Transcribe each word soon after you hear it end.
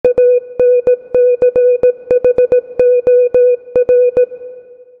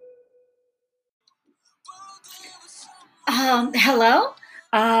Hello.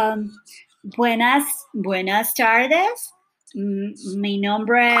 Um, buenas tardes. Mi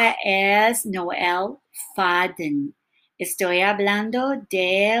nombre es Noel Faden. Estoy hablando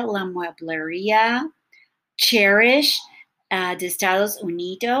de la mueblería Cherish de Estados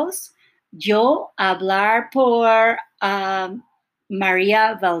Unidos. Yo hablar por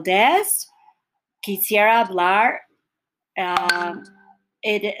María Valdés. Quisiera hablar. um,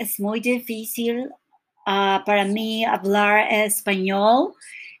 es muy difícil para mí hablar español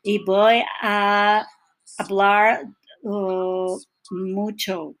y voy a hablar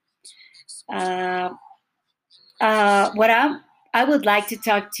mucho. Uh, I would like to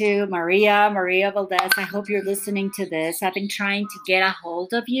talk to Maria Valdez. I hope you're listening to this. I've been trying to get a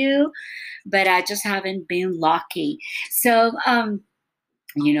hold of you, but I just haven't been lucky. So,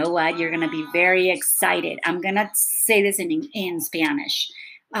 you know what? You're going to be very excited. I'm going to say this in Spanish.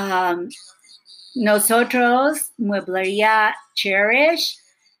 Nosotros, Mueblería Cherish,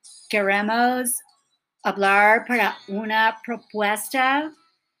 queremos hablar para una propuesta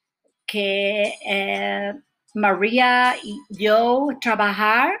que María y yo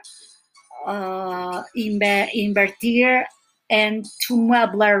trabajar, invertir en tu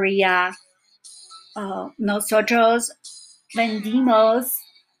mueblería. Nosotros vendimos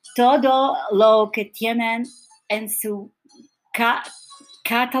todo lo que tienen en su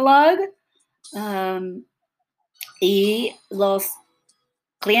catálogo. Y los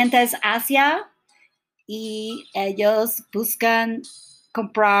clientes hacia y ellos buscan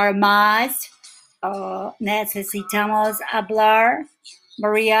comprar más. Necesitamos hablar.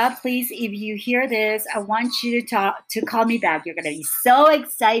 Maria, please, if you hear this, I want you to call me back. You're going to be so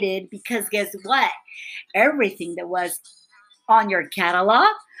excited because guess what? Everything that was on your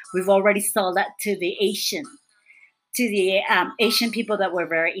catalog, we've already sold that to the Asian people that were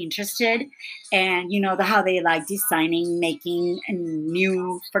very interested, and you know how they like designing, making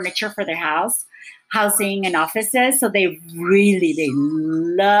new furniture for their housing and offices. So they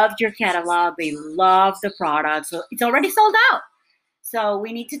loved your catalog. They love the product. So it's already sold out. So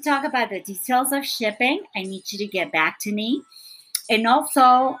we need to talk about the details of shipping. I need you to get back to me, and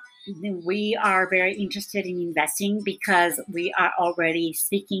also we are very interested in investing because we are already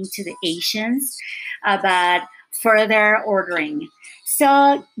speaking to the Asians about further ordering.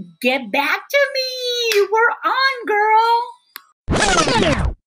 So get back to me. We're on, girl.